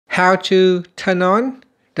how to turn on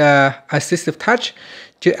the Assistive Touch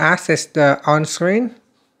to access the on-screen,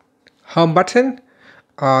 home button,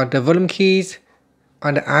 or the volume keys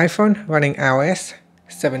on the iPhone running iOS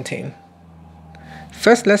 17.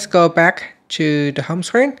 First, let's go back to the home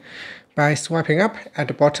screen by swiping up at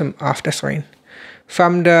the bottom of the screen.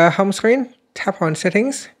 From the home screen, tap on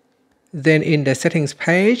Settings, then in the Settings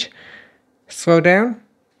page, scroll down,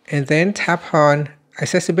 and then tap on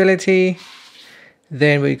Accessibility.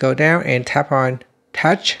 Then we go down and tap on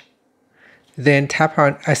Touch, then tap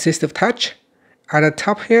on Assistive Touch. At the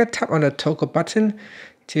top here, tap on the toggle button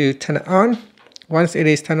to turn it on. Once it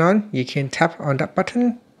is turned on, you can tap on that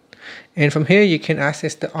button. And from here, you can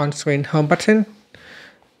access the on-screen home button,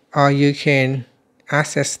 or you can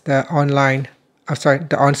access the on-screen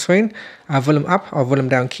volume up or volume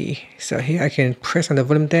down key. So here I can press on the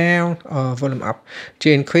volume down or volume up to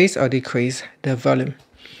increase or decrease the volume.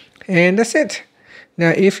 And that's it.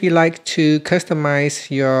 Now, if you like to customize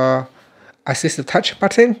your Assistive Touch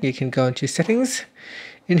button, you can go into Settings.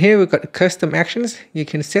 In here, we've got Custom Actions. You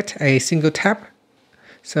can set a single tap.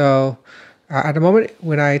 So at the moment,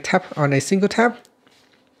 when I tap on a single tap,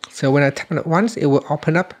 so when I tap on it once, it will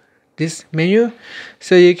open up this menu.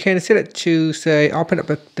 So you can set it to say open up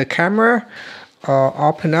the camera, or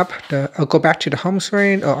open up or go back to the home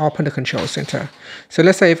screen, or open the control center. So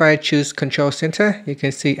let's say if I choose control center, you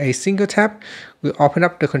can see a single tap will open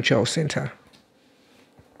up the control center.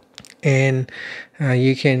 And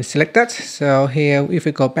you can select that. So here, if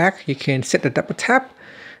we go back, you can set the double tap.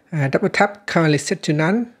 Double tap currently set to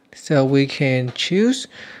none. So we can choose,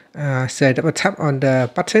 say double tap on the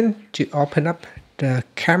button to open up the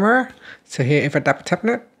camera. So here, if I double tap on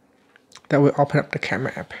it, that will open up the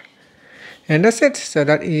camera app. And that's it. So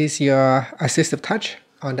that is your Assistive Touch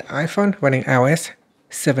on the iPhone running iOS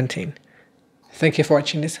 17. Thank you for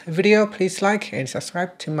watching this video. Please like and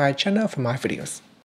subscribe to my channel for more videos.